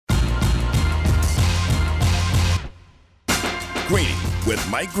Greeny with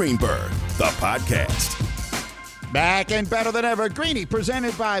Mike Greenberg, the podcast. Back and better than ever, Greeny,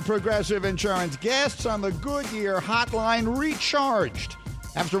 presented by Progressive Insurance. Guests on the Goodyear Hotline recharged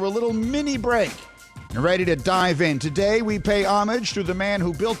after a little mini break. And ready to dive in. Today, we pay homage to the man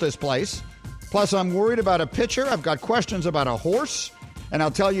who built this place. Plus, I'm worried about a pitcher. I've got questions about a horse. And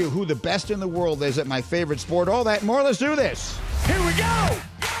I'll tell you who the best in the world is at my favorite sport. All that and more. Let's do this. Here we go!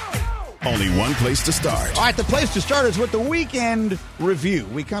 Only one place to start. All right, the place to start is with the weekend review.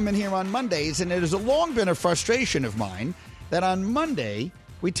 We come in here on Mondays, and it has long been a frustration of mine that on Monday,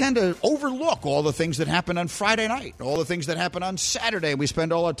 we tend to overlook all the things that happen on Friday night, all the things that happen on Saturday. We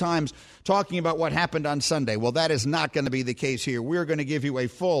spend all our time talking about what happened on Sunday. Well, that is not going to be the case here. We're going to give you a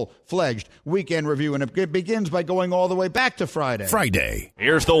full-fledged weekend review, and it begins by going all the way back to Friday.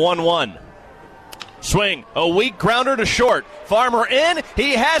 Here's the 1-1. Swing, a weak grounder to short. Farmer in,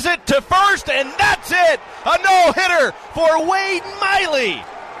 he has it to first, and that's it! A no-hitter for Wade Miley!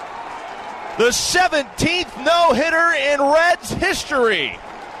 The 17th no-hitter in Reds history,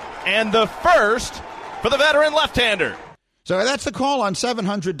 and the first for the veteran left-hander. So that's the call on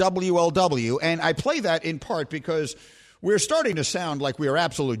 700 WLW, and I play that in part because we're starting to sound like we are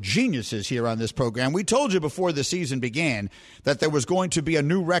absolute geniuses here on this program. We told you before the season began that there was going to be a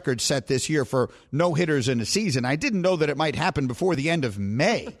new record set this year for no-hitters in a season. I didn't know that it might happen before the end of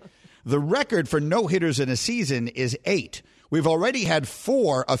May. The record for no-hitters in a season is 8. We've already had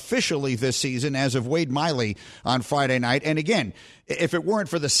 4 officially this season as of Wade Miley on Friday night. And again, if it weren't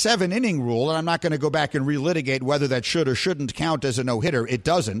for the 7-inning rule, and I'm not going to go back and relitigate whether that should or shouldn't count as a no-hitter, it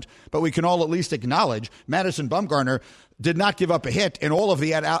doesn't. But we can all at least acknowledge Madison Bumgarner did not give up a hit in all of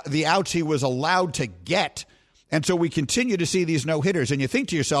the outs he was allowed to get. And so we continue to see these no-hitters. And you think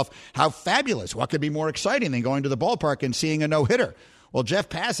to yourself, how fabulous. What could be more exciting than going to the ballpark and seeing a no-hitter? Well, Jeff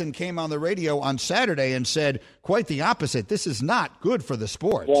Passan came on the radio on Saturday and said quite the opposite. This is not good for the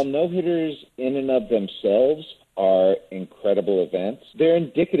sport. While no-hitters in and of themselves are incredible events, they're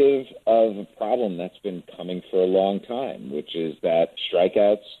indicative of a problem that's been coming for a long time, which is that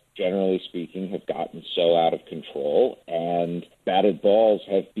strikeouts, generally speaking, have gotten so out of control, and batted balls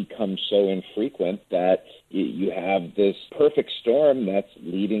have become so infrequent that you have this perfect storm that's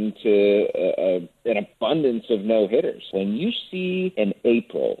leading to an abundance of no-hitters. When you see an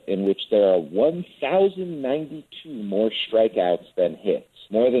April in which there are 1,092 more strikeouts than hits,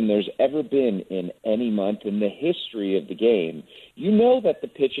 more than there's ever been in any month in the history of the game, you know that the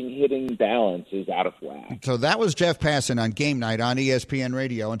pitching-hitting balance is out of whack. So that was Jeff Passan on Game Night on ESPN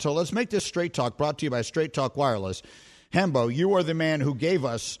Radio. And so let's make this Straight Talk, brought to you by Straight Talk Wireless. Hembo, you are the man who gave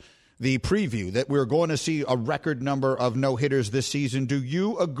us the preview that we're going to see a record number of no-hitters this season. Do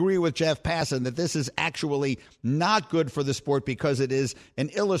you agree with Jeff Passan that this is actually not good for the sport because it is an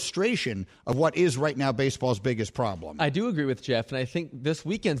illustration of what is right now baseball's biggest problem? I do agree with Jeff, and I think this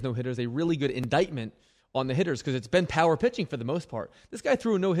weekend's no-hitter is a really good indictment on the hitters because it's been power pitching for the most part. This guy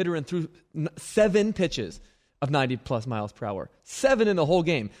threw a no-hitter and threw 7 pitches of 90-plus miles per hour. 7 in the whole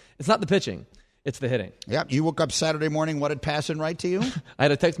game. It's not the pitching. It's the hitting. Yeah, you woke up Saturday morning. What did Passan write to you? I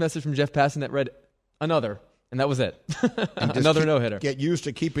had a text message from Jeff Passan that read, another, and that was it. Another no-hitter. Get used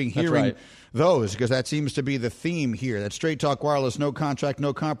to hearing those, because that seems to be the theme here. That Straight Talk Wireless, no contract,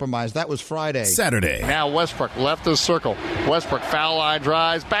 no compromise. That was Friday. Saturday. Now Westbrook left the circle. Westbrook foul line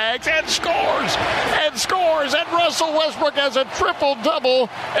drives, bags, and scores! And scores! And Russell Westbrook has a triple-double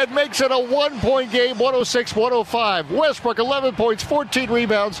and makes it a 1-point game, 106-105. Westbrook, 11 points, 14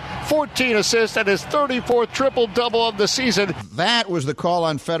 rebounds, 14 assists, and his 34th triple-double of the season. That was the call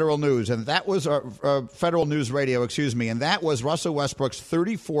on Federal News, and that was Federal News Radio, and that was Russell Westbrook's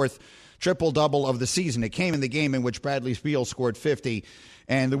 34th triple-double of the season. It came in the game in which Bradley Beal scored 50,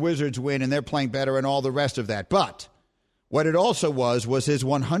 and the Wizards win, and they're playing better and all the rest of that. But what it also was his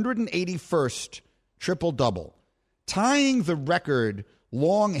 181st triple-double, tying the record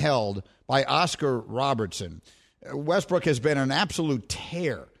long held by Oscar Robertson. Westbrook has been an absolute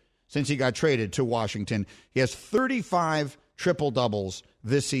tear since he got traded to Washington. He has 35 triple-doubles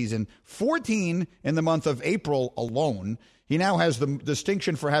this season, 14 in the month of April alone. He now has the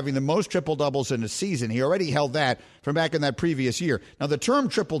distinction for having the most triple-doubles in a season. He already held that from back in that previous year. Now, the term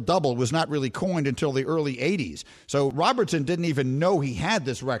triple-double was not really coined until the early 80s. So Robertson didn't even know he had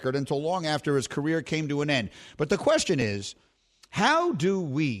this record until long after his career came to an end. But the question is, how do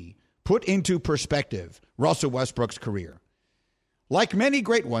we put into perspective Russell Westbrook's career? Like many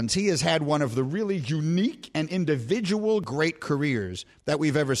great ones, he has had one of the really unique and individual great careers that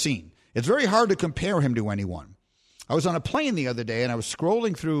we've ever seen. It's very hard to compare him to anyone. I was on a plane the other day, and I was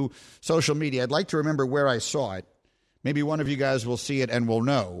scrolling through social media. I'd like to remember where I saw it. Maybe one of you guys will see it and will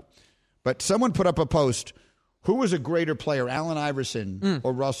know. But someone put up a post who was a greater player, Allen Iverson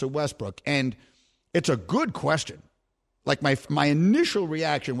or Russell Westbrook? And it's a good question. Like my initial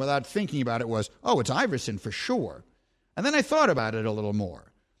reaction without thinking about it was, oh, it's Iverson for sure. And then I thought about it a little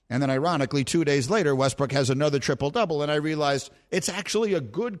more. And then ironically, 2 days later, Westbrook has another triple-double, and I realized it's actually a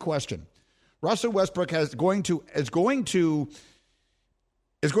good question. Russell Westbrook is going to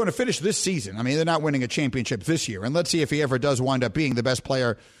finish this season. I mean, they're not winning a championship this year. And let's see if he ever does wind up being the best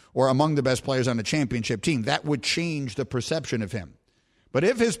player or among the best players on a championship team. That would change the perception of him. But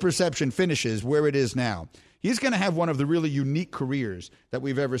if his perception finishes where it is now, he's going to have one of the really unique careers that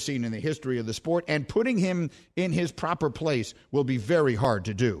we've ever seen in the history of the sport, and putting him in his proper place will be very hard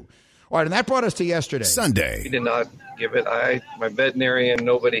to do. All right, and that brought us to yesterday. Sunday. We did not give it. My veterinarian,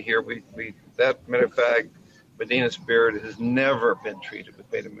 nobody here. That matter of fact, Medina Spirit has never been treated with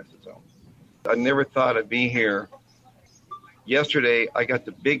betamethasone. I never thought I'd be here. Yesterday, I got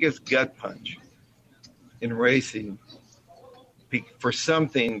the biggest gut punch in racing for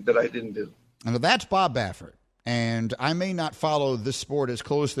something that I didn't do. And that's Bob Baffert. And I may not follow this sport as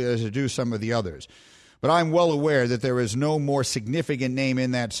closely as I do some of the others, but I'm well aware that there is no more significant name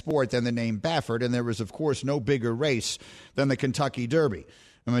in that sport than the name Baffert, and there is, of course, no bigger race than the Kentucky Derby.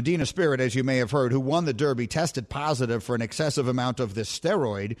 The Medina Spirit, as you may have heard, who won the Derby, tested positive for an excessive amount of this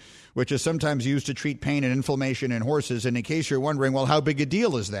steroid, which is sometimes used to treat pain and inflammation in horses. And in case you're wondering, well, how big a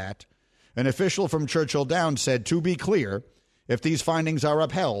deal is that? An official from Churchill Downs said, to be clear, if these findings are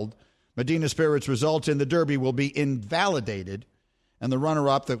upheld, Medina Spirit's results in the Derby will be invalidated, and the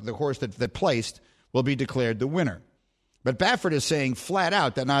runner-up, the horse that placed, will be declared the winner. But Baffert is saying flat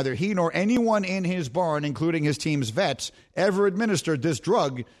out that neither he nor anyone in his barn, including his team's vets, ever administered this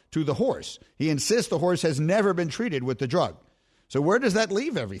drug to the horse. He insists the horse has never been treated with the drug. So where does that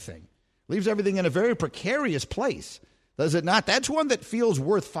leave everything? Leaves everything in a very precarious place, does it not? That's one that feels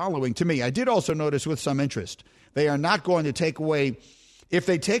worth following to me. I did also notice with some interest, they are not going to take away, if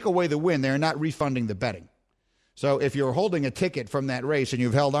they take away the win, they're not refunding the betting. So if you're holding a ticket from that race and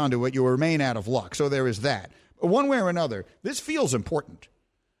you've held on to it, you remain out of luck. So there is that. One way or another, this feels important.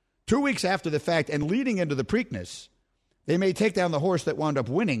 2 weeks after the fact and leading into the Preakness, they may take down the horse that wound up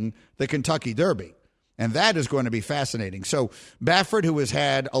winning the Kentucky Derby. And that is going to be fascinating. So Baffert, who has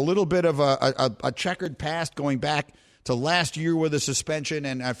had a little bit of a checkered past going back to last year with a suspension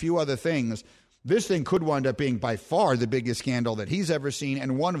and a few other things, this thing could wind up being by far the biggest scandal that he's ever seen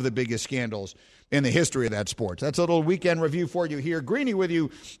and one of the biggest scandals in the history of that sport. That's a little weekend review for you here. Greeny with you,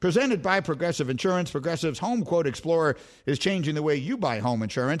 presented by Progressive Insurance. Progressive's Home Quote Explorer is changing the way you buy home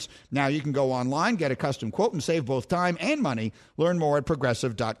insurance. Now you can go online, get a custom quote, and save both time and money. Learn more at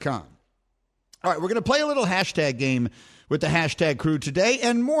Progressive.com. All right, we're going to play a little hashtag game with the hashtag crew today,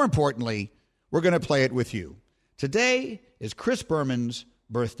 and more importantly, we're going to play it with you. Today is Chris Berman's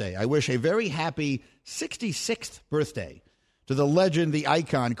birthday. I wish a very happy 66th birthday to the legend, the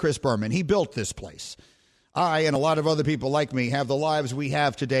icon, Chris Berman. He built this place. I and a lot of other people like me have the lives we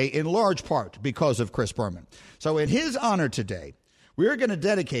have today in large part because of Chris Berman. So in his honor today, we're going to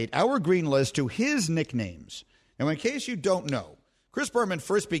dedicate our green list to his nicknames. Now, in case you don't know, Chris Berman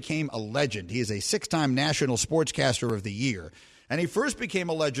first became a legend. He is a 6-time National Sportscaster of the Year. And he first became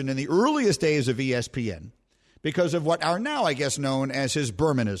a legend in the earliest days of ESPN because of what are now, I guess, known as his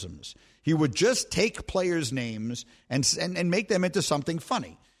Bermanisms. He would just take players' names and make them into something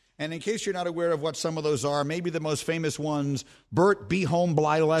funny. And in case you're not aware of what some of those are, maybe the most famous ones, Bert Be Home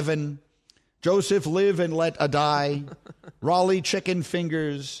Blylevin, Joseph Live and Let A Die, Raleigh Chicken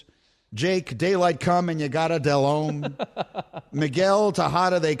Fingers, Jake Daylight Come and You Gotta Delome, Miguel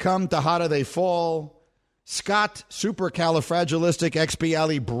Tejada They Come, Tejada They Fall, Scott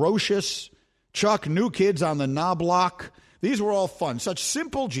Supercalifragilisticexpialidocious, Chuck New Kids on the Knobloch. These were all fun. Such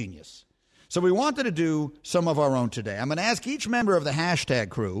simple genius. So we wanted to do some of our own today. I'm going to ask each member of the hashtag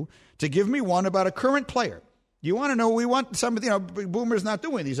crew to give me one about a current player. You want to know, we want some, Boomer's not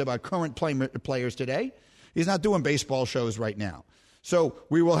doing these about current players today. He's not doing baseball shows right now. So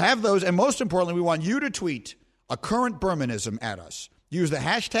we will have those, and most importantly, we want you to tweet a current Bermanism at us. Use the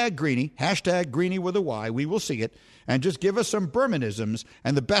hashtag Greeny, hashtag Greeny with a Y. We will see it. And just give us some Bermanisms,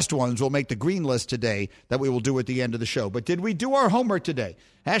 and the best ones will make the green list today that we will do at the end of the show. But did we do our homework today?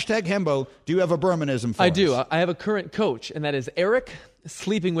 Hashtag Hembo, do you have a Bermanism for us? I do. I have a current coach, and that is Eric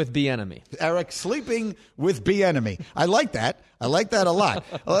Sleeping with Bieniemy. Eric Sleeping with Bieniemy. I like that. I like that a lot.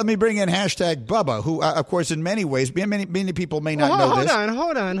 Let me bring in hashtag Bubba, who, of course, in many ways, many people may not know this.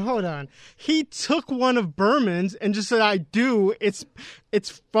 Hold on. He took one of Berman's and just said, I do. It's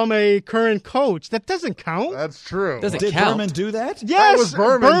it's from a current coach. That doesn't count. That's true. Did Berman do that? Yes, was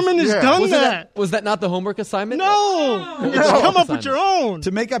Berman has done that. Was that not the homework assignment? No. You come up with your own.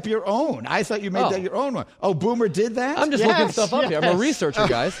 To make up your own. I thought you made that your own one. Oh, Boomer did that? I'm just looking stuff up here. I'm a researcher,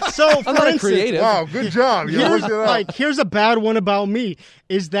 guys. So, I'm not a creative. Wow, good job. You looked it up. Here's a bad one about me.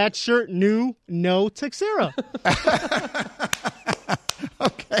 Is that shirt new? No, Texera.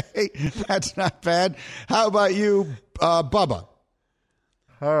 Okay, that's not bad. How about you, Bubba?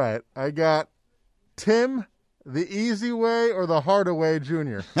 All right, I got Tim, the easy way or the harder way,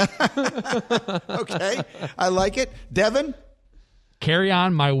 Jr. Okay, I like it. Devin? Carry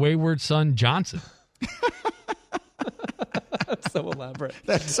on my wayward son, Johnson. So elaborate.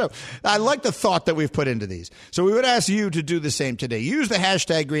 I like the thought that we've put into these. So we would ask you to do the same today. Use the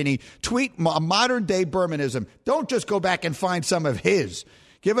hashtag Greeny. Tweet a modern-day Bermanism. Don't just go back and find some of his.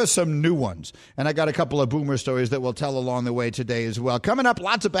 Give us some new ones. And I got a couple of Boomer stories that we'll tell along the way today as well. Coming up,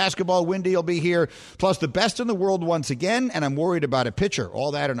 lots of basketball. Windy will be here, plus the best in the world once again. And I'm worried about a pitcher.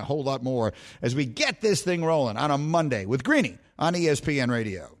 All that and a whole lot more as we get this thing rolling on a Monday with Greeny on ESPN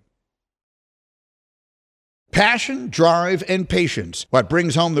Radio. Passion, drive, and patience. What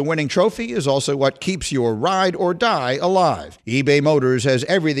brings home the winning trophy is also what keeps your ride or die alive. eBay Motors has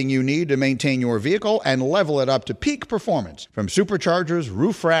everything you need to maintain your vehicle and level it up to peak performance. From superchargers,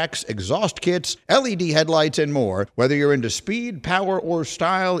 roof racks, exhaust kits, LED headlights, and more. Whether you're into speed, power, or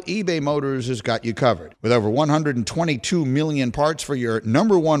style, eBay Motors has got you covered. With over 122 million parts for your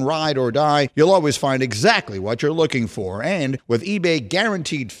number one ride or die, you'll always find exactly what you're looking for. And with eBay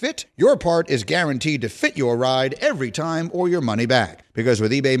Guaranteed Fit, your part is guaranteed to fit your ride every time or your money back. Because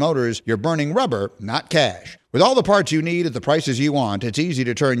with eBay Motors, you're burning rubber, not cash. With all the parts you need at the prices you want, it's easy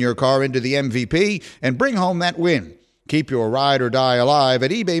to turn your car into the MVP and bring home that win. Keep your ride or die alive at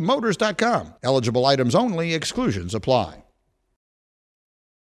ebaymotors.com. Eligible items only. Exclusions apply.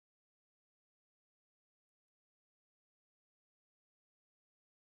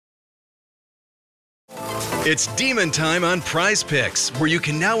 It's Demon Time on Prize Picks, where you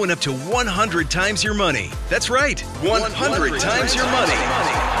can now win up to 100 times your money. That's right, 100 times your money.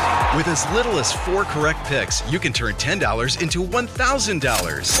 With as little as 4 correct picks, you can turn $10 into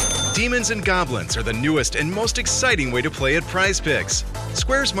 $1,000. Demons and Goblins are the newest and most exciting way to play at Prize Picks.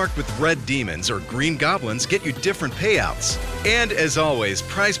 Squares marked with red demons or green goblins get you different payouts. And as always,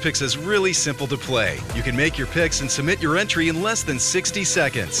 Prize Picks is really simple to play. You can make your picks and submit your entry in less than 60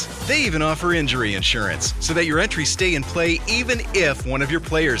 seconds. They even offer injury insurance, so that your entries stay in play even if one of your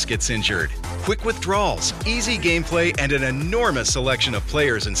players gets injured. Quick withdrawals, easy gameplay, and an enormous selection of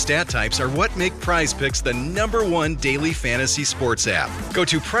players and stat types are what make Prize Picks the #1 daily fantasy sports app. Go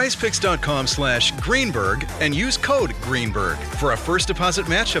to prizepicks.com/Greenberg and use code Greenberg for a first deposit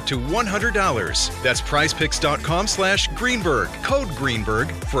match up to $100. That's prizepicks.com/Greenberg, code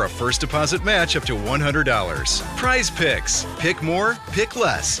Greenberg for a first deposit match up to $100. Prize Picks. Pick more, pick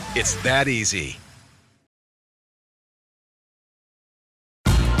less. It's that easy.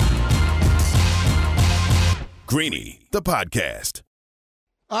 Greeny, the podcast.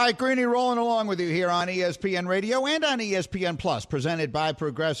 All right, Greeny, rolling along with you here on ESPN Radio and on ESPN Plus, presented by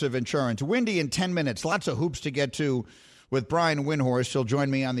Progressive Insurance. Windy in 10 minutes. Lots of hoops to get to with Brian Windhorst. He'll join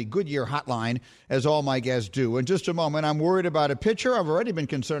me on the Goodyear hotline, as all my guests do. In just a moment, I'm worried about a pitcher. I've already been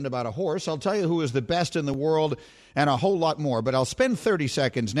concerned about a horse. I'll tell you who is the best in the world and a whole lot more. But I'll spend 30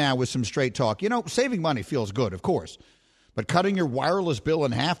 seconds now with some straight talk. You know, saving money feels good, of course. But cutting your wireless bill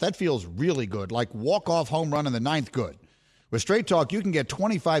in half, that feels really good, like walk-off home run in the ninth good. With Straight Talk, you can get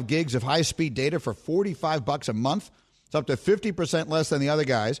 25 gigs of high-speed data for $45 a month. It's up to 50% less than the other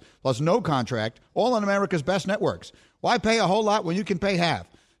guys, plus no contract, all on America's best networks. Why pay a whole lot when you can pay half?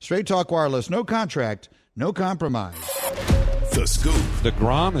 Straight Talk Wireless, no contract, no compromise. The Scoop.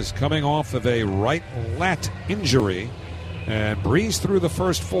 DeGrom is coming off of a right lat injury and breezed through the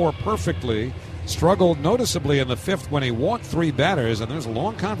first 4 perfectly. Struggled noticeably in the 5th when he walked 3 batters, and there's a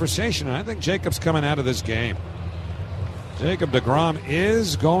long conversation, and I think Jacob's coming out of this game. Jacob DeGrom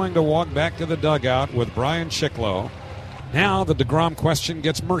is going to walk back to the dugout with Brian Chiclo. Now the DeGrom question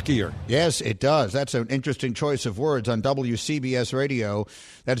gets murkier. Yes, it does. That's an interesting choice of words on WCBS Radio.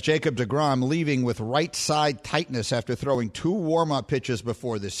 That's Jacob DeGrom leaving with right side tightness after throwing 2 warm-up pitches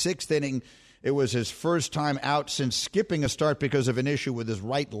before the 6th inning. It was his first time out since skipping a start because of an issue with his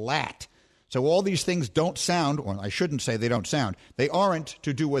right lat. So all these things don't sound, or I shouldn't say they don't sound, they aren't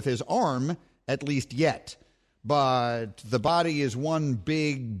to do with his arm, at least yet. But the body is one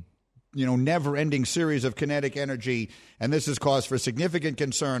big, never-ending series of kinetic energy, and this has cause for significant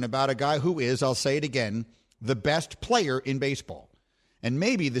concern about a guy who is, I'll say it again, the best player in baseball, and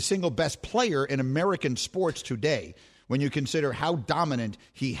maybe the single best player in American sports today. when you consider how dominant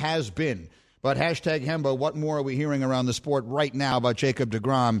he has been. But hashtag Hembo, what more are we hearing around the sport right now about Jacob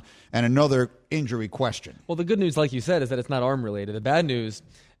deGrom and another injury question? Well, the good news, like you said, is that it's not arm-related. The bad news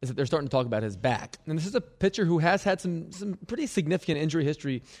is that they're starting to talk about his back. And this is a pitcher who has had some pretty significant injury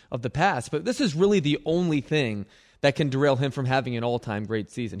history of the past, but this is really the only thing that can derail him from having an all-time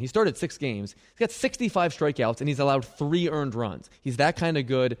great season. He started 6 games. He's got 65 strikeouts, and he's allowed 3 earned runs. He's that kind of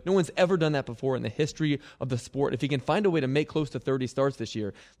good. No one's ever done that before in the history of the sport. If he can find a way to make close to 30 starts this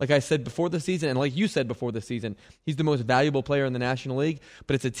year, like I said before the season, and like you said before the season, he's the most valuable player in the National League,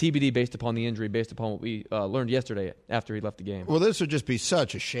 but it's a TBD based upon the injury, based upon what we learned yesterday after he left the game. Well, this would just be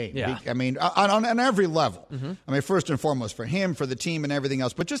such a shame. Yeah. I mean, on every level. Mm-hmm. I mean, first and foremost for him, for the team, and everything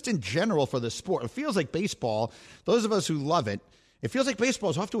else, but just in general for the sport. It feels like baseball, those of us who love it feels like baseball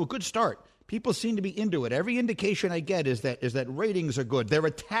is off to a good start. People seem to be into it. Every indication I get is that ratings are good. They're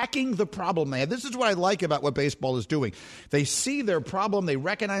attacking the problem, man. This is what I like about what baseball is doing. They see their problem, they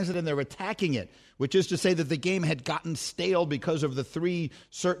recognize it, and they're attacking it, which is to say that the game had gotten stale because of the 3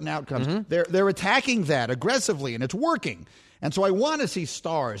 certain outcomes. Mm-hmm. They're attacking that aggressively, and it's working. And so I want to see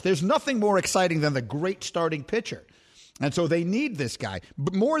stars. There's nothing more exciting than the great starting pitcher. And so they need this guy.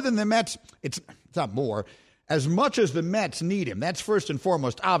 But more than the Mets, it's not more. As much as the Mets need him, that's first and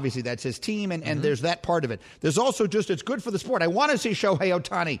foremost. Obviously, that's his team, and there's that part of it. There's also just, it's good for the sport. I want to see Shohei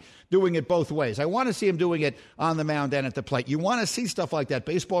Ohtani doing it both ways. I want to see him doing it on the mound and at the plate. You want to see stuff like that.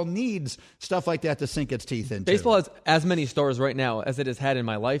 Baseball needs stuff like that to sink its teeth into. Baseball has as many stars right now as it has had in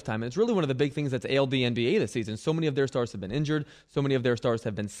my lifetime. And it's really one of the big things that's ailed the NBA this season. So many of their stars have been injured. So many of their stars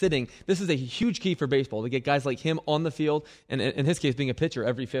have been sitting. This is a huge key for baseball, to get guys like him on the field, and in his case, being a pitcher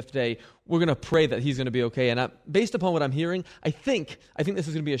every 5th day. We're going to pray that he's going to be okay. And based upon what I'm hearing, I think this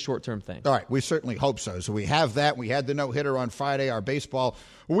is going to be a short-term thing. All right, we certainly hope so. So we have that. We had the no-hitter on Friday. Our baseball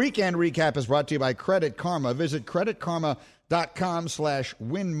weekend recap is brought to you by Credit Karma. Visit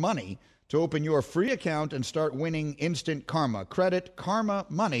creditkarma.com/winmoney to open your free account and start winning instant karma. Credit Karma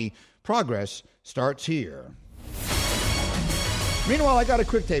Money. Progress starts here. Meanwhile, I got a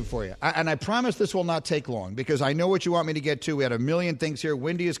quick tape for you, and I promise this will not take long because I know what you want me to get to. We had a million things here.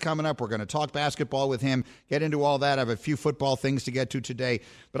 Wendy is coming up. We're going to talk basketball with him, get into all that. I have a few football things to get to today,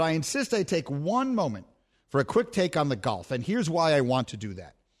 but I insist I take one moment for a quick take on the golf, and here's why I want to do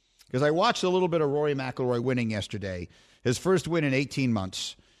that. Because I watched a little bit of Rory McIlroy winning yesterday, his first win in 18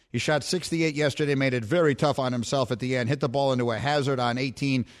 months. He shot 68 yesterday, made it very tough on himself at the end, hit the ball into a hazard on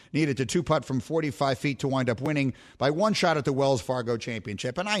 18, needed to 2-putt from 45 feet to wind up winning by 1 shot at the Wells Fargo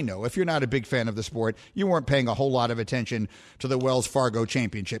Championship. And I know, if you're not a big fan of the sport, you weren't paying a whole lot of attention to the Wells Fargo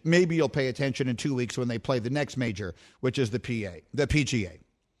Championship. Maybe you'll pay attention in 2 weeks when they play the next major, which is the PGA.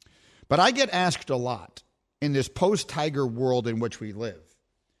 But I get asked a lot in this post-Tiger world in which we live,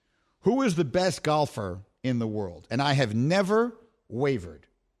 who is the best golfer in the world? And I have never wavered.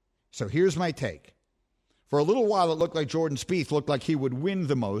 So here's my take. For a little while, it looked like Jordan Spieth looked like he would win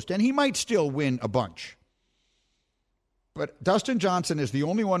the most, and he might still win a bunch. But Dustin Johnson is the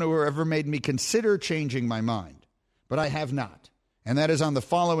only one who ever made me consider changing my mind. But I have not. And that is on the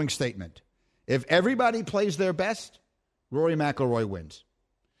following statement. If everybody plays their best, Rory McIlroy wins.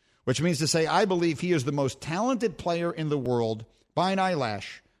 Which means to say I believe he is the most talented player in the world by an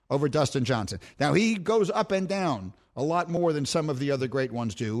eyelash over Dustin Johnson. Now, he goes up and down a lot more than some of the other great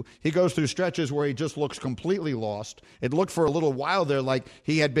ones do. He goes through stretches where he just looks completely lost. It looked for a little while there like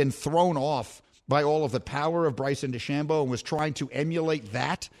he had been thrown off by all of the power of Bryson DeChambeau and was trying to emulate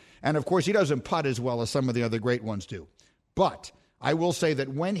that. And, of course, he doesn't putt as well as some of the other great ones do. But I will say that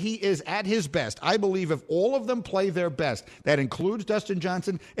when he is at his best, I believe if all of them play their best, that includes Dustin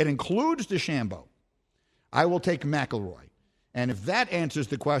Johnson, it includes DeChambeau, I will take McIlroy. And if that answers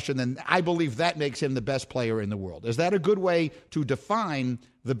the question, then I believe that makes him the best player in the world. Is that a good way to define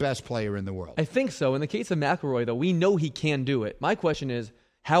the best player in the world? I think so. In the case of McIlroy, though, we know he can do it. My question is,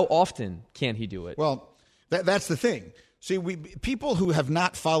 how often can he do it? Well, that's the thing. See, people who have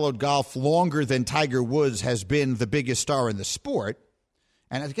not followed golf longer than Tiger Woods has been the biggest star in the sport,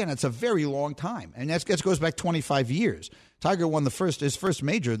 and again, it's a very long time, and that goes back 25 years. Tiger won his first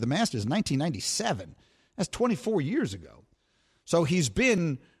major, the Masters, in 1997. That's 24 years ago. So he's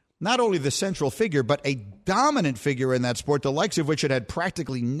been not only the central figure, but a dominant figure in that sport, the likes of which it had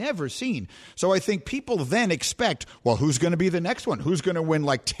practically never seen. So I think people then expect, well, who's going to be the next one? Who's going to win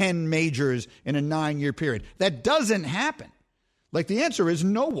like 10 majors in a 9-year period? That doesn't happen. Like the answer is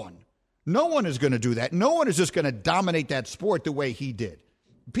no one. No one is going to do that. No one is just going to dominate that sport the way he did.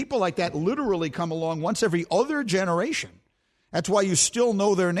 People like that literally come along once every other generation. That's why you still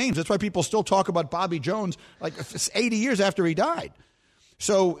know their names. That's why people still talk about Bobby Jones like 80 years after he died.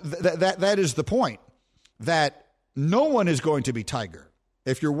 So that is the point, that no one is going to be Tiger.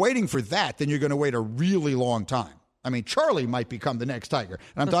 If you're waiting for that, then you're going to wait a really long time. I mean, Charlie might become the next Tiger.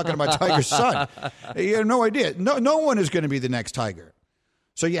 And I'm talking about Tiger's son. You have no idea. No one is going to be the next Tiger.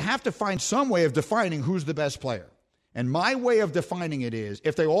 So you have to find some way of defining who's the best player. And my way of defining it is,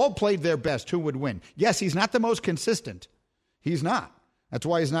 if they all played their best, who would win? Yes, he's not the most consistent. He's not. That's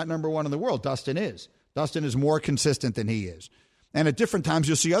why he's not number one in the world. Dustin is. Dustin is more consistent than he is. And at different times,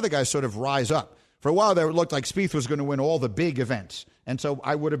 you'll see other guys sort of rise up. For a while there, it looked like Spieth was going to win all the big events. And so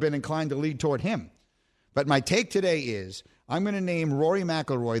I would have been inclined to lead toward him. But my take today is, I'm going to name Rory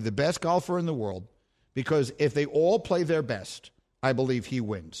McIlroy the best golfer in the world, because if they all play their best, I believe he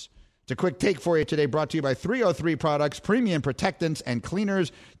wins. It's a quick take for you today, brought to you by 303 Products, premium protectants and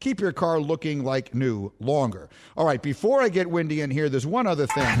cleaners. Keep your car looking like new longer. All right, before I get windy in here, there's one other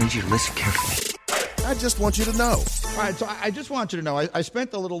thing. I need you to listen carefully. I just want you to know. All right, so I just want you to know, I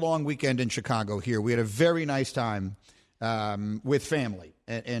spent a little long weekend in Chicago here. We had a very nice time with family.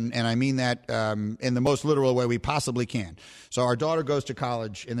 And I mean that in the most literal way we possibly can. So our daughter goes to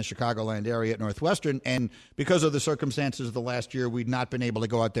college in the Chicagoland area at Northwestern, and because of the circumstances of the last year, we'd not been able to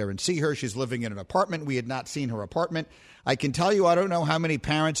go out there and see her. She's living in an apartment. We had not seen her apartment. I can tell you, I don't know how many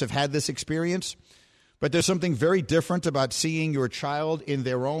parents have had this experience, but there's something very different about seeing your child in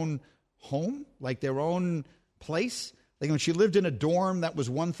their own home, like their own place. Like when she lived in a dorm, that was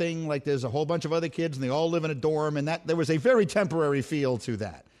one thing. Like there's a whole bunch of other kids and they all live in a dorm, and that there was a very temporary feel to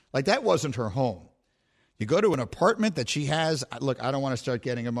that. Like that wasn't her home. You go to an apartment that she has. Look, I don't want to start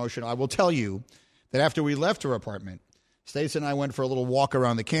getting emotional. I will tell you that after we left her apartment, Stacey and I went for a little walk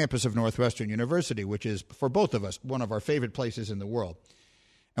around the campus of Northwestern University, which is, for both of us, one of our favorite places in the world.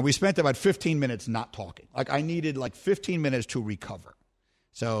 And we spent about 15 minutes not talking. Like I needed like 15 minutes to recover.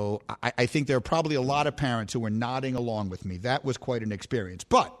 So I think there are probably a lot of parents who were nodding along with me. That was quite an experience.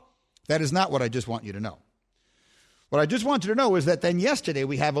 But that is not what I just want you to know. What I just want you to know is that then yesterday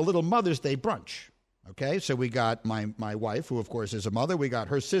we have a little Mother's Day brunch. Okay, so we got my wife, who of course is a mother. We got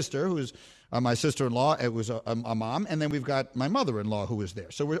her sister, who's my sister-in-law. It was a mom. And then we've got my mother-in-law who was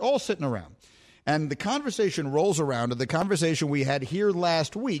there. So we're all sitting around. And the conversation rolls around to the conversation we had here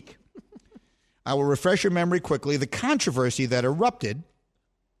last week. I will refresh your memory quickly. The controversy that erupted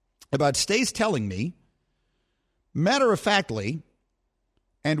about Stace telling me, matter-of-factly,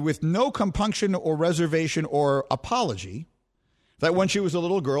 and with no compunction or reservation or apology, that when she was a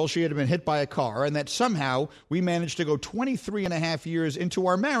little girl, she had been hit by a car, and that somehow we managed to go 23 and a half years into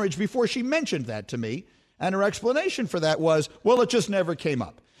our marriage before she mentioned that to me. And her explanation for that was, well, it just never came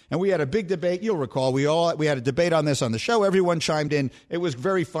up. And we had a big debate. You'll recall, we had a debate on this on the show. Everyone chimed in. It was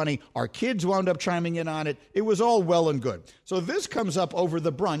very funny. Our kids wound up chiming in on it. It was all well and good. So this comes up over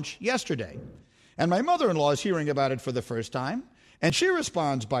the brunch yesterday. And my mother-in-law is hearing about it for the first time. And she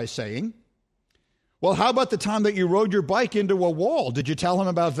responds by saying, well, how about the time that you rode your bike into a wall? Did you tell him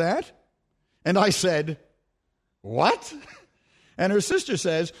about that? And I said, what? And her sister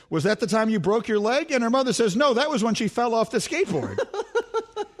says, was that the time you broke your leg? And her mother says, no, that was when she fell off the skateboard.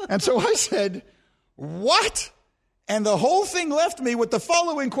 And so I said, what? And the whole thing left me with the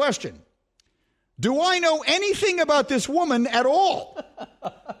following question. Do I know anything about this woman at all?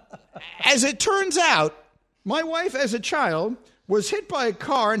 As it turns out, my wife as a child was hit by a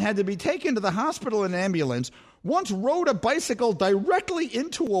car and had to be taken to the hospital in an ambulance, once rode a bicycle directly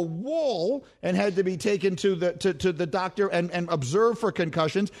into a wall and had to be taken to the doctor and observed for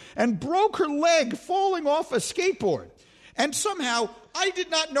concussions, and broke her leg falling off a skateboard. And somehow I did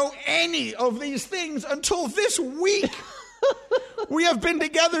not know any of these things until this week. We have been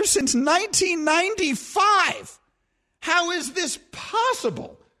together since 1995. How is this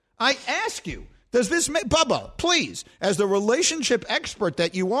possible? I ask you. Does this make, Bubba, please, as the relationship expert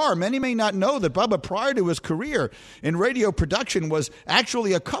that you are, many may not know that Bubba, prior to his career in radio production, was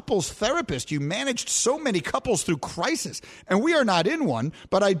actually a couples therapist. You managed so many couples through crisis, and we are not in one,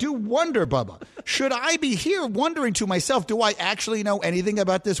 but I do wonder, Bubba, should I be here wondering to myself, do I actually know anything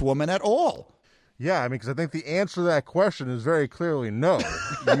about this woman at all? Yeah, I mean, because I think the answer to that question is very clearly no.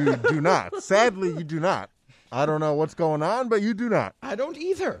 You do not. Sadly, you do not. I don't know what's going on, but you do not. I don't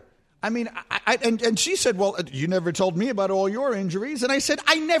either. I mean, and she said, well, you never told me about all your injuries. And I said,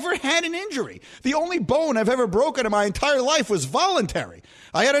 I never had an injury. The only bone I've ever broken in my entire life was voluntary.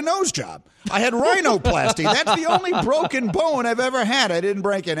 I had a nose job. I had rhinoplasty. That's the only broken bone I've ever had. I didn't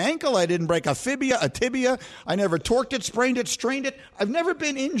break an ankle. I didn't break a tibia. I never torqued it, sprained it, strained it. I've never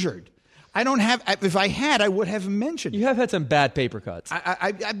been injured. I don't have, if I had, I would have mentioned it. You have had some bad paper cuts.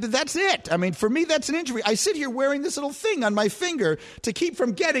 That's it. I mean, for me, that's an injury. I sit here wearing this little thing on my finger to keep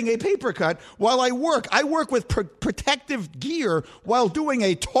from getting a paper cut while I work. I work with protective gear while doing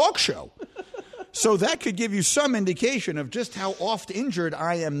a talk show. So that could give you some indication of just how oft injured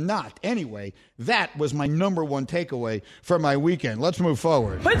I am not. Anyway, that was my number one takeaway from my weekend. Let's move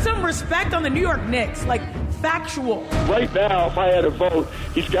forward. Put some respect on the New York Knicks, like factual. Right now, if I had a vote,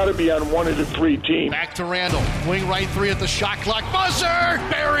 he's got to be on one of the three teams. Back to Randall. Wing right three at the shot clock. Buzzer!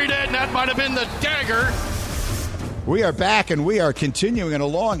 Buried it, and that might have been the dagger. We are back, and we are continuing it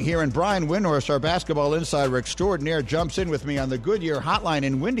along here, and Brian Windhorst, our basketball insider extraordinaire, jumps in with me on the Goodyear hotline.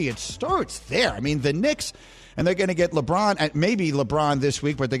 And Windy, it starts there. I mean, the Knicks, and they're going to get LeBron, maybe LeBron this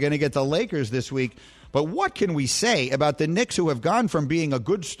week, but they're going to get the Lakers this week. But what can we say about the Knicks, who have gone from being a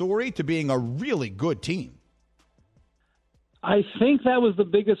good story to being a really good team? I think that was the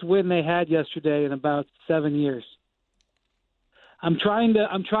biggest win they had yesterday in about 7 years. I'm trying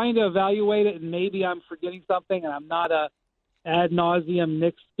to evaluate it, and maybe I'm forgetting something, and I'm not a ad nauseum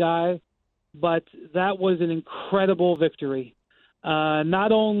Knicks guy, but that was an incredible victory.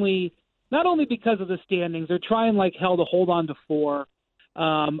 Not only because of the standings, they're trying like hell to hold on to 4.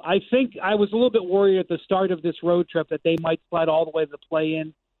 I think I was a little bit worried at the start of this road trip that they might slide all the way to the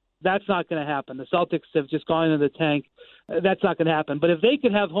play-in. That's not going to happen. The Celtics have just gone into the tank. That's not going to happen. But if they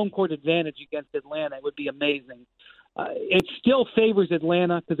could have home court advantage against Atlanta, it would be amazing. It still favors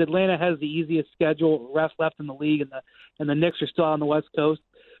Atlanta because Atlanta has the easiest schedule, rest left in the league, and the Knicks are still on the West Coast.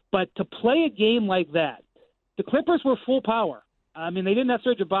 But to play a game like that, the Clippers were full power. I mean, they didn't have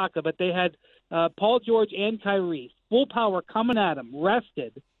Serge Ibaka, but they had Paul George and Kyrie, full power coming at them,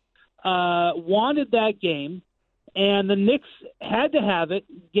 rested, wanted that game, and the Knicks had to have it,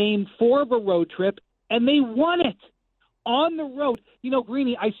 game 4 of a road trip, and they won it on the road. You know,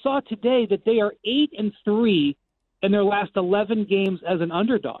 Greeny, I saw today that they are 8-3 in their last 11 games as an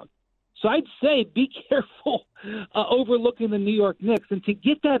underdog. So I'd say be careful overlooking the New York Knicks. And to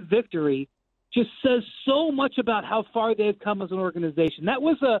get that victory just says so much about how far they've come as an organization. That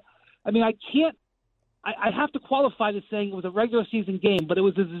was I have to qualify this saying it was a regular season game, but it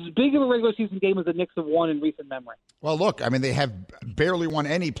was as big of a regular season game as the Knicks have won in recent memory. Well, look, I mean, they have barely won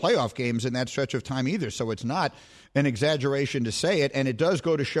any playoff games in that stretch of time either, so it's not an exaggeration to say it, and it does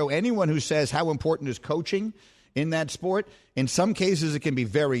go to show anyone who says how important is coaching in that sport. In some cases, it can be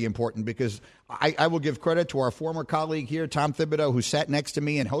very important because I will give credit to our former colleague here, Tom Thibodeau, who sat next to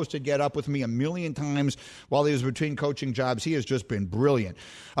me and hosted Get Up with me a million times while he was between coaching jobs. He has just been brilliant.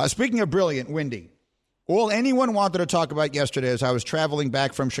 Speaking of brilliant, Windy, all anyone wanted to talk about yesterday as I was traveling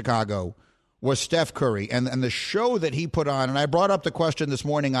back from Chicago was Steph Curry and the show that he put on. And I brought up the question this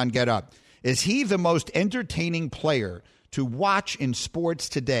morning on Get Up. Is he the most entertaining player to watch in sports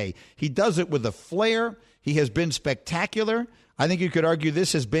today? He does it with a flair. He has been spectacular. I think you could argue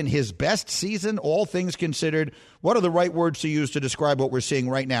this has been his best season, all things considered. What are the right words to use to describe what we're seeing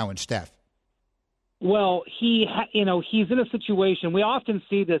right now in Steph? Well, he's in a situation. We often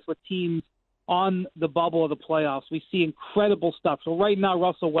see this with teams on the bubble of the playoffs. We see incredible stuff. So right now,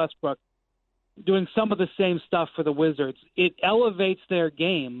 Russell Westbrook doing some of the same stuff for the Wizards. It elevates their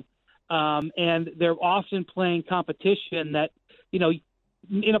game, and they're often playing competition that,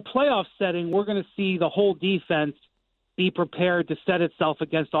 in a playoff setting, we're going to see the whole defense be prepared to set itself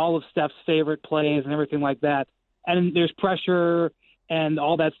against all of Steph's favorite plays and everything like that. And there's pressure and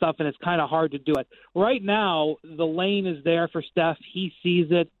all that stuff, and it's kind of hard to do it. Right now, the lane is there for Steph. He sees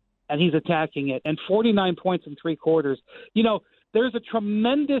it, and he's attacking it. And 49 points in 3 quarters. There's a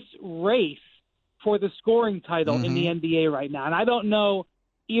tremendous race for the scoring title in the NBA right now. And I don't know,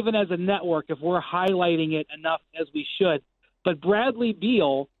 even as a network, if we're highlighting it enough as we should. But Bradley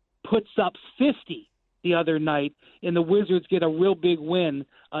Beal puts up 50 the other night, and the Wizards get a real big win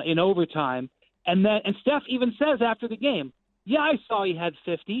in overtime. And Steph even says after the game, yeah, I saw he had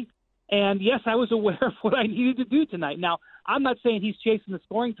 50, and yes, I was aware of what I needed to do tonight. Now, I'm not saying he's chasing the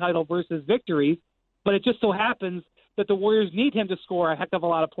scoring title versus victories, but it just so happens that the Warriors need him to score a heck of a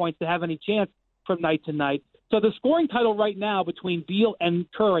lot of points to have any chance from night to night. So the scoring title right now between Beal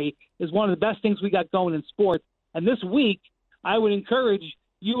and Curry is one of the best things we got going in sports. And this week, I would encourage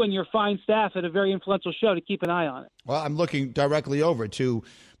you and your fine staff at a very influential show to keep an eye on it. Well, I'm looking directly over to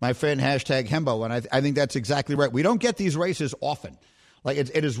my friend #Hembo, and I think that's exactly right. We don't get these races often. Like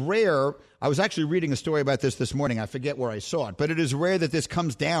it is rare. I was actually reading a story about this morning. I forget where I saw it, but it is rare that this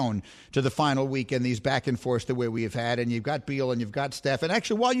comes down to the final week and these back and forth the way we have had. And you've got Beal and you've got Steph. And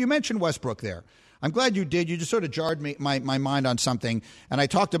actually, while you mentioned Westbrook there, I'm glad you did. You just sort of jarred my mind on something, and I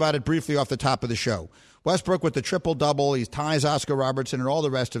talked about it briefly off the top of the show. Westbrook with the triple-double, he ties Oscar Robertson and all the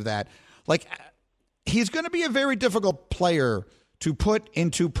rest of that. Like, he's going to be a very difficult player to put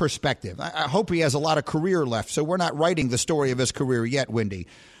into perspective. I hope he has a lot of career left, so we're not writing the story of his career yet, Windy.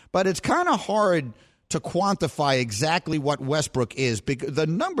 But it's kind of hard to quantify exactly what Westbrook is, because the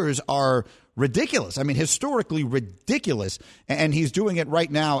numbers are ridiculous. I mean, historically ridiculous. And he's doing it right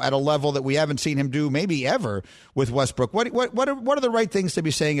now at a level that we haven't seen him do maybe ever with Westbrook. What are the right things to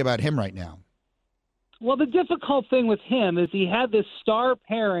be saying about him right now? Well, the difficult thing with him is he had this star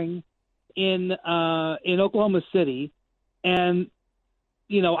pairing in Oklahoma City, and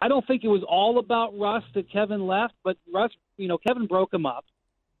I don't think it was all about Russ that Kevin left, but Russ, Kevin broke him up.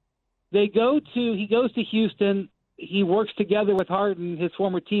 He goes to Houston. He works together with Harden, his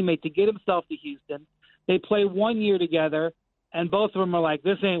former teammate, to get himself to Houston. They play 1 year together, and both of them are like,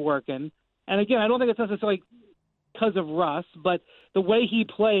 this ain't working. And again, I don't think it's necessarily because of Russ, but the way he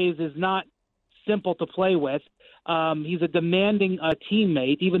plays is not simple to play with. He's a demanding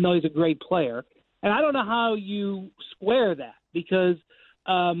teammate, even though he's a great player. And I don't know how you square that, because,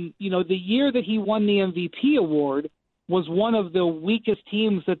 the year that he won the MVP award was one of the weakest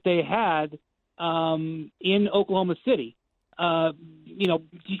teams that they had in Oklahoma City,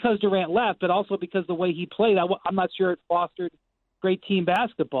 because Durant left, but also because the way he played, I'm not sure it fostered great team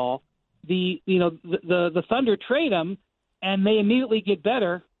basketball. The Thunder trade him, and they immediately get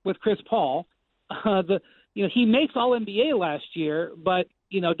better with Chris Paul. He makes All-NBA last year, but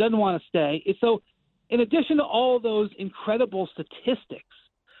doesn't want to stay. So, in addition to all those incredible statistics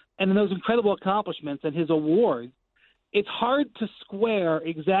and those incredible accomplishments and his awards, it's hard to square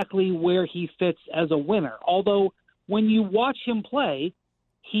exactly where he fits as a winner. Although when you watch him play,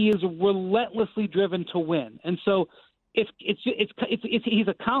 he is relentlessly driven to win, and so he's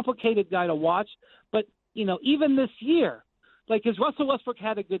a complicated guy to watch. But even this year, has Russell Westbrook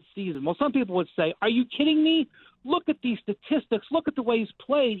had a good season? Well, some people would say, "Are you kidding me? Look at these statistics. Look at the way he's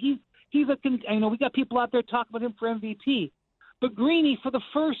played. We got people out there talking about him for MVP." But Greeny, for the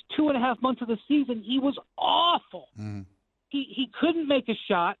first 2.5 months of the season, he was awful. Mm. He couldn't make a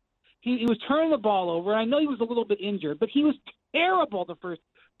shot. He was turning the ball over. I know he was a little bit injured, but he was terrible the first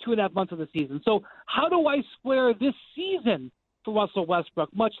 2.5 months of the season. So how do I square this season for Russell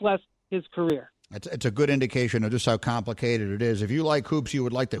Westbrook, much less his career? It's a good indication of just how complicated it is. If you like hoops, you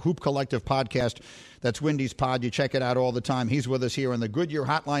would like the Hoop Collective podcast. That's Wendy's pod. You check it out all the time. He's with us here on the Goodyear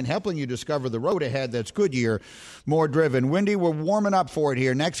Hotline, helping you discover the road ahead that's Goodyear, more driven. Wendy, we're warming up for it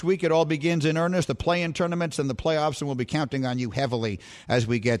here. Next week, it all begins in earnest, the play-in tournaments and the playoffs, and we'll be counting on you heavily as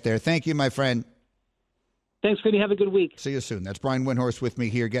we get there. Thank you, my friend. Thanks, Freddie. Have a good week. See you soon. That's Brian Windhorst with me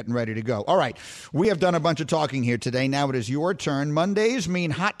here, getting ready to go. All right, we have done a bunch of talking here today. Now it is your turn. Mondays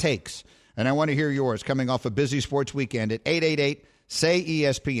mean hot takes. And I want to hear yours coming off a busy sports weekend at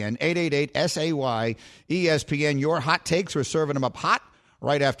 888-SAY-ESPN, 888-SAY-ESPN. Your hot takes, we're serving them up hot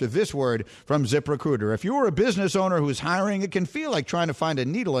right after this word from ZipRecruiter. If you're a business owner who's hiring, it can feel like trying to find a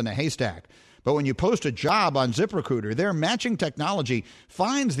needle in a haystack. But when you post a job on ZipRecruiter, their matching technology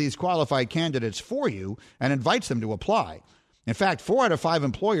finds these qualified candidates for you and invites them to apply. In fact, 4 out of 5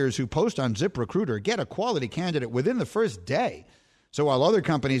 employers who post on ZipRecruiter get a quality candidate within the first day. So while other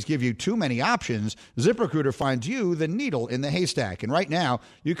companies give you too many options, ZipRecruiter finds you the needle in the haystack. And right now,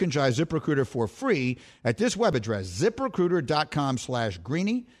 you can try ZipRecruiter for free at this web address,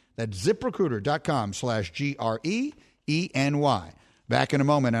 ZipRecruiter.com/Greeny. That's ZipRecruiter.com/GREENY. Back in a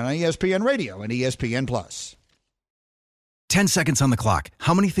moment on ESPN Radio and ESPN+. 10 seconds on the clock.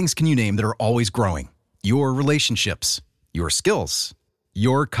 How many things can you name that are always growing? Your relationships, your skills,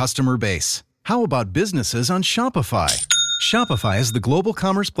 your customer base. How about businesses on Shopify? Shopify is the global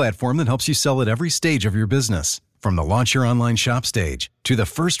commerce platform that helps you sell at every stage of your business. From the launch your online shop stage, to the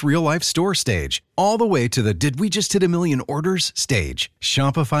first real-life store stage, all the way to the did we just hit a million orders stage.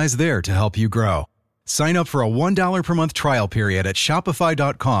 Shopify's there to help you grow. Sign up for a $1 per month trial period at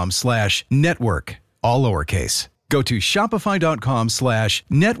shopify.com/network, all lowercase. Go to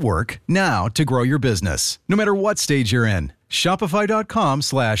shopify.com/network now to grow your business, no matter what stage you're in.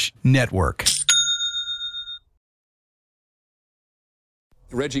 Shopify.com/network.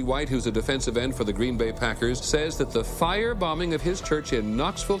 Reggie White, who's a defensive end for the Green Bay Packers, says that the firebombing of his church in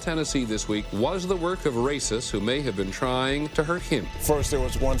Knoxville, Tennessee this week was the work of racists who may have been trying to hurt him. First there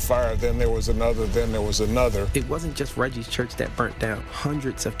was one fire, then there was another, then there was another. It wasn't just Reggie's church that burnt down.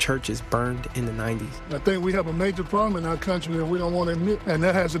 Hundreds of churches burned in the 90s. I think we have a major problem in our country that we don't want to admit, and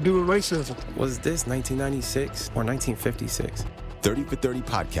that has to do with racism. Was this 1996 or 1956? 30 for 30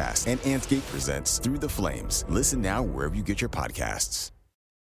 podcast and Anscape presents Through the Flames. Listen now wherever you get your podcasts.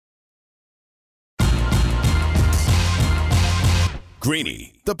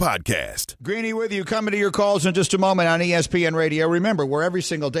 Greeny, the podcast. Greeny with you, coming to your calls in just a moment on ESPN Radio. Remember, we're every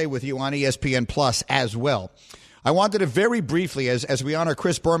single day with you on ESPN Plus as well. I wanted to very briefly, as we honor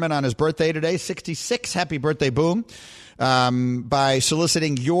Chris Berman on his birthday today, 66, happy birthday, Boom, by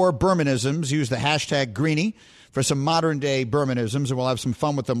soliciting your Bermanisms. Use the hashtag Greeny for some modern-day Bermanisms, and we'll have some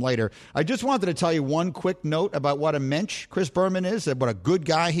fun with them later. I just wanted to tell you one quick note about what a mensch Chris Berman is, what a good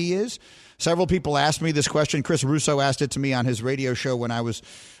guy he is. Several people asked me this question. Chris Russo asked it to me on his radio show when I was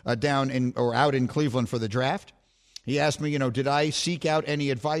out in Cleveland for the draft. He asked me, did I seek out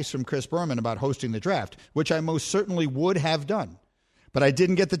any advice from Chris Berman about hosting the draft, which I most certainly would have done. But I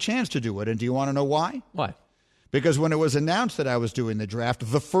didn't get the chance to do it. And do you want to know why? Why? Because when it was announced that I was doing the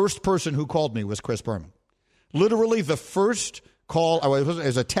draft, the first person who called me was Chris Berman. Literally the first call, it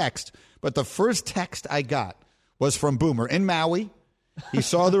was a text, but the first text I got was from Boomer in Maui. He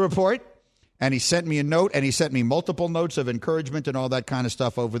saw the report, and he sent me a note, and he sent me multiple notes of encouragement and all that kind of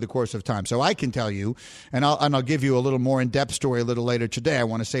stuff over the course of time. So I can tell you, and I'll give you a little more in-depth story a little later today. I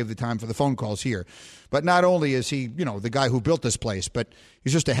want to save the time for the phone calls here. But not only is he, the guy who built this place, but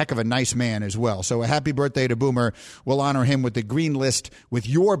he's just a heck of a nice man as well. So a happy birthday to Boomer. We'll honor him with the green list with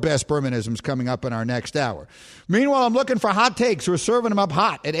your best Bermanisms coming up in our next hour. Meanwhile, I'm looking for hot takes. We're serving them up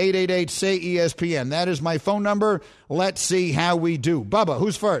hot at 888-SAY-ESPN. That is my phone number. Let's see how we do. Bubba,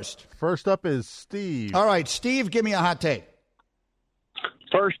 who's first? First up is Steve. All right, Steve, give me a hot take.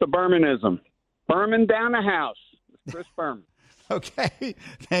 First, the Bermanism. Berman down the house. Chris Berman. Okay,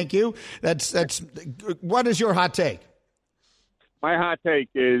 thank you. That's. What is your hot take? My hot take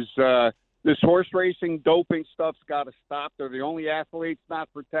is this horse racing doping stuff's got to stop. They're the only athletes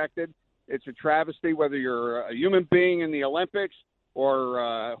not protected. It's a travesty whether you're a human being in the Olympics or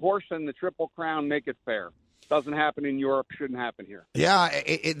a horse in the Triple Crown. Make it fair. Doesn't happen in Europe, shouldn't happen here. Yeah,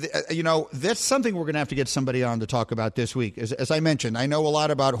 that's something we're going to have to get somebody on to talk about this week. As I mentioned, I know a lot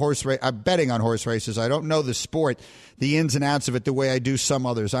about betting on horse races. I don't know the sport, the ins and outs of it, the way I do some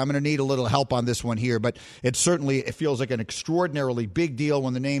others. I'm going to need a little help on this one here, but it feels like an extraordinarily big deal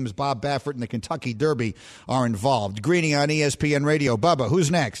when the names Bob Baffert and the Kentucky Derby are involved. Greeny on ESPN Radio. Bubba,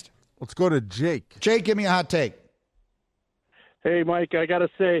 who's next? Let's go to Jake. Jake, give me a hot take. Hey, Mike, I got to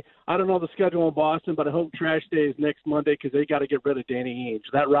say, I don't know the schedule in Boston, but I hope Trash Day is next Monday because they got to get rid of Danny Ainge.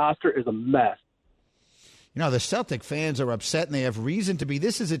 That roster is a mess. The Celtic fans are upset, and they have reason to be.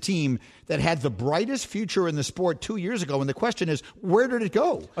 This is a team that had the brightest future in the sport 2 years ago, and the question is, where did it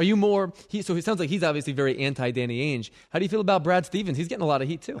go? Are you more so it sounds like he's obviously very anti-Danny Ainge. How do you feel about Brad Stevens? He's getting a lot of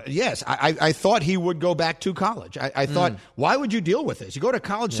heat, too. Yes, I thought he would go back to college. I thought, why would you deal with this? You go to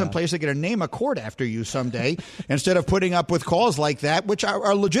college someplace, they're going to name a court after you someday instead of putting up with calls like that, which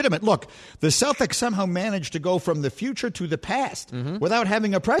are legitimate. Look, the Celtics somehow managed to go from the future to the past without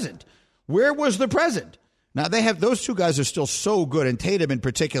having a present. Where was the present? Now, those two guys are still so good, and Tatum in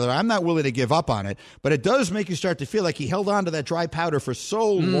particular. I'm not willing to give up on it, but it does make you start to feel like he held on to that dry powder for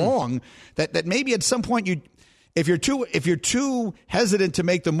so long that maybe at some point if you're too hesitant to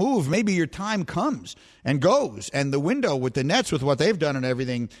make the move, maybe your time comes and goes. And the window with the Nets, with what they've done and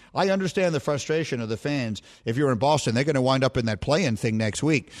everything, I understand the frustration of the fans. If you're in Boston, they're going to wind up in that play-in thing next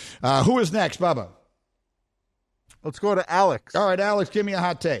week. Who is next, Bubba? Let's go to Alex. All right, Alex, give me a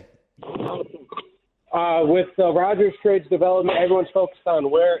hot take. With Rodgers trade's development, everyone's focused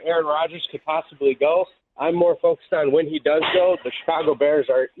on where Aaron Rodgers could possibly go. I'm more focused on when he does go. The Chicago Bears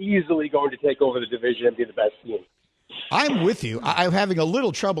are easily going to take over the division and be the best team. I'm with you. I'm having a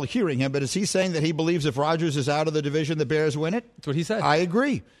little trouble hearing him, but is he saying that he believes if Rodgers is out of the division, the Bears win it? That's what he said. I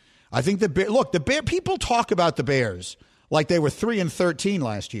agree. I think people talk about the Bears like they were 3-13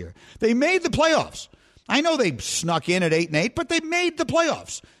 last year. They made the playoffs. I know they snuck in at 8-8, but they made the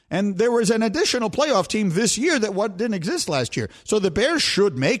playoffs. And there was an additional playoff team this year that didn't exist last year. So the Bears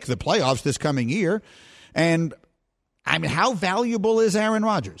should make the playoffs this coming year. And, I mean, how valuable is Aaron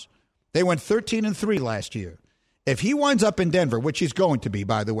Rodgers? They went 13-3 last year. If he winds up in Denver, which he's going to be,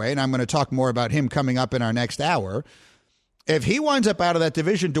 by the way, and I'm going to talk more about him coming up in our next hour, if he winds up out of that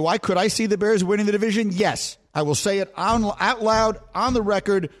division, could I see the Bears winning the division? Yes. I will say it out loud, on the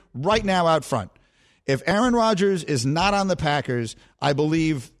record, right now out front. If Aaron Rodgers is not on the Packers, I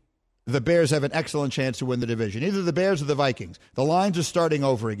believe the Bears have an excellent chance to win the division. Either the Bears or the Vikings. The lines are starting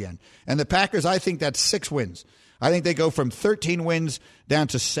over again. And the Packers, I think that's 6 wins. I think they go from 13 wins down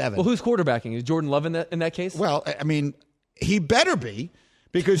to 7. Well, who's quarterbacking? Is Jordan Love in that case? Well, I mean, he better be,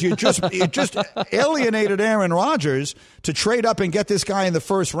 because you just alienated Aaron Rodgers to trade up and get this guy in the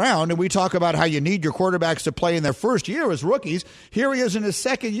first round. And we talk about how you need your quarterbacks to play in their first year as rookies. Here he is in his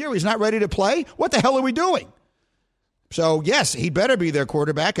second year. He's not ready to play. What the hell are we doing? So, yes, he better be their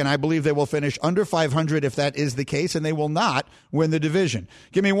quarterback, and I believe they will finish under 500 if that is the case, and they will not win the division.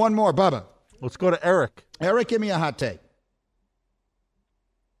 Give me one more, Bubba. Let's go to Eric. Eric, give me a hot take.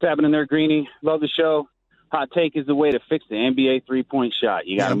 What's happening there, Greeny? Love the show. hot take is the way to fix the NBA three-point shot.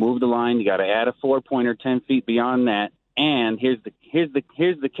 You got to move the line. You got to add a 4-pointer 10 feet beyond that. And here's the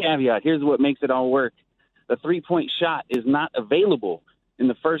caveat. Here's what makes it all work. The three-point shot is not available in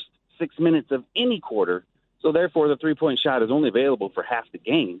the first 6 minutes of any quarter. So therefore, the three-point shot is only available for half the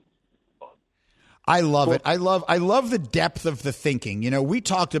game. I love it. I love the depth of the thinking. You know, we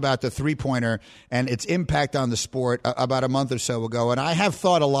talked about the three-pointer and its impact on the sport about a month or so ago, and I have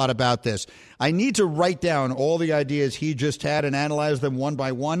thought a lot about this. I need to write down all the ideas he just had and analyze them one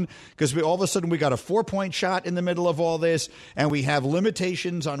by one, because all of a sudden we got a 4-point shot in the middle of all this, and we have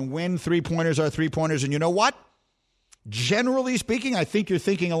limitations on when three-pointers are three-pointers. And you know what? Generally speaking, I think you're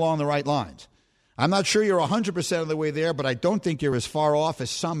thinking along the right lines. I'm not sure you're 100% of the way there, but I don't think you're as far off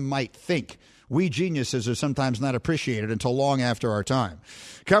as some might think. We geniuses are sometimes not appreciated until long after our time.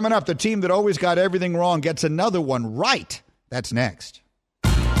 Coming up, the team that always got everything wrong gets another one right. That's next.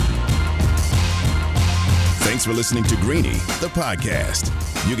 Thanks for listening to Greeny, the podcast.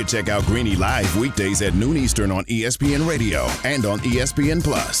 You can check out Greeny live weekdays at noon Eastern on ESPN Radio and on ESPN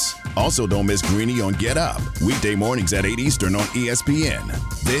Plus. Also, don't miss Greeny on Get Up, weekday mornings at 8 Eastern on ESPN.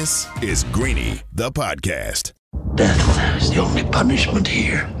 This is Greeny, the podcast. Death is the only punishment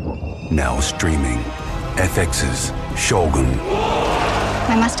here. Now streaming, FX's Shogun.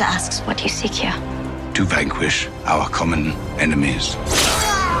 My master asks, what do you seek here? To vanquish our common enemies.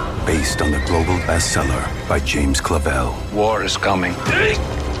 Based on the global bestseller by James Clavell. War is coming. The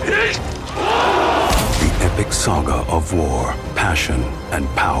epic saga of war, passion, and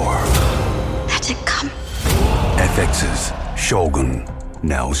power. Let it come. FX's Shogun.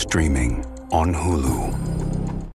 Now streaming on Hulu.